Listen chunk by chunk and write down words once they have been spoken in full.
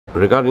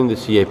Regarding the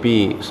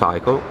CAP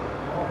cycle,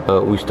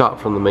 we start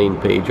from the main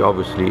page,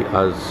 obviously,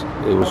 as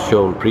it was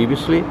shown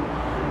previously.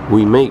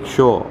 We make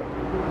sure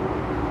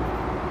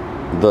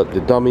that the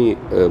dummy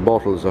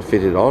bottles are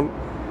fitted on,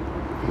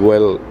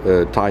 well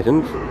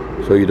tightened,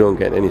 so you don't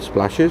get any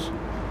splashes.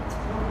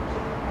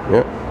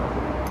 Yeah.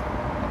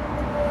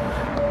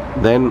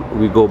 Then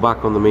we go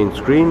back on the main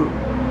screen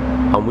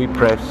and we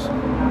press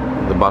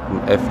the button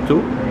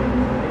F2,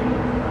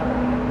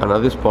 and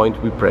at this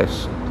point we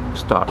press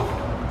start.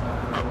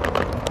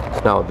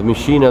 Now the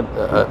machine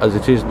as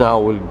it is now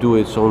will do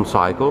its own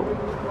cycle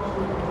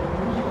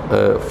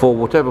for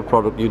whatever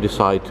product you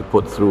decide to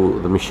put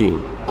through the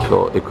machine.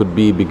 So it could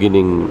be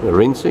beginning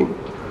rinsing,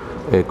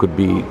 it could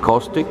be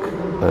caustic,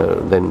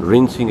 then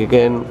rinsing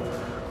again,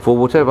 for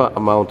whatever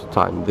amount of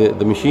time.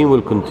 The machine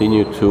will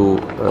continue to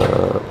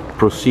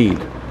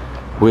proceed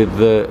with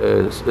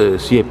the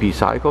CAP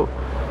cycle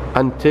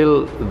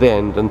until the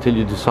end, until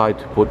you decide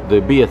to put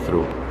the beer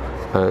through.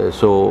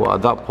 So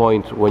at that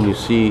point, when you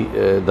see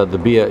that the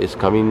beer is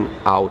coming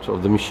out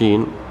of the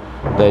machine,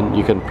 then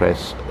you can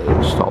press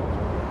stop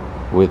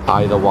with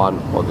either one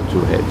or the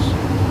two heads.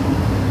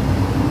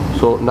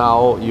 So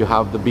now you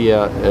have the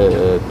beer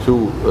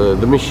to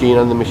the machine,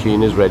 and the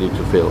machine is ready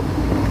to fill.